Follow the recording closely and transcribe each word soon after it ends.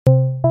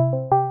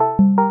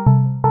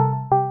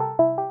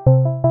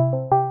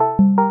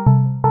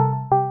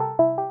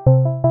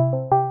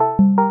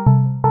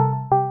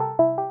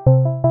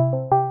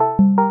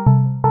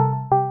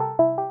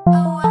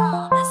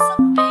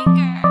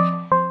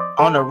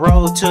On the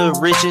road to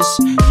riches,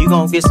 you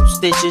gon' get some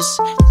stitches.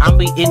 I'm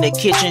be in the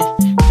kitchen,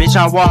 bitch,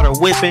 I'm water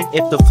whipping.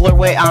 If the floor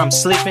way I'm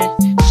slipping,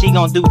 she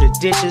gon' do the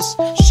dishes.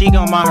 She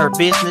gon' mind her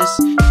business.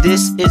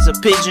 This is a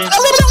pigeon.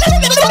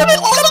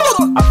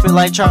 I feel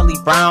like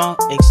Charlie Brown,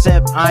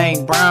 except I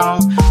ain't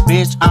brown.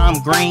 Bitch, I'm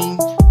green.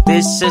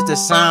 This is the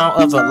sound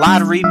of a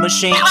lottery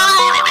machine.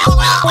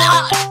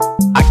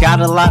 I got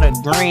a lot of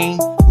green.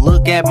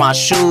 Look at my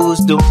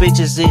shoes, them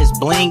bitches is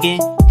blinging.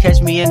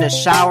 Catch me in the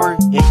shower,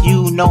 and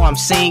you know I'm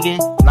singing.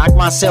 Knock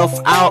myself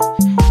out,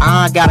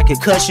 I got a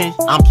concussion.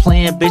 I'm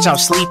playing, bitch, I'm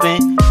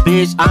sleeping.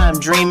 Bitch, I'm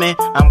dreaming.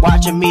 I'm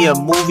watching me a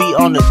movie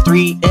on the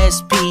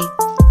 3SP.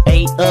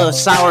 Ate a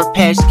Sour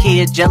Patch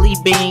Kid jelly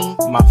bean.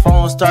 My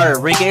phone started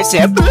ringing, it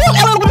said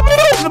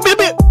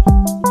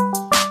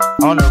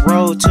on the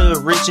road to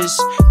riches,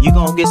 you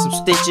gon' get some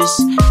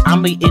stitches.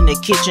 I'm be in the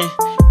kitchen,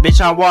 bitch,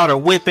 I'm water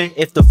whipping.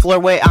 If the floor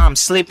way I'm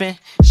slipping,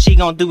 she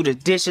gon' do the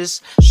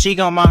dishes. She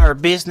gon' mind her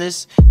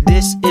business.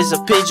 This is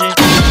a pigeon.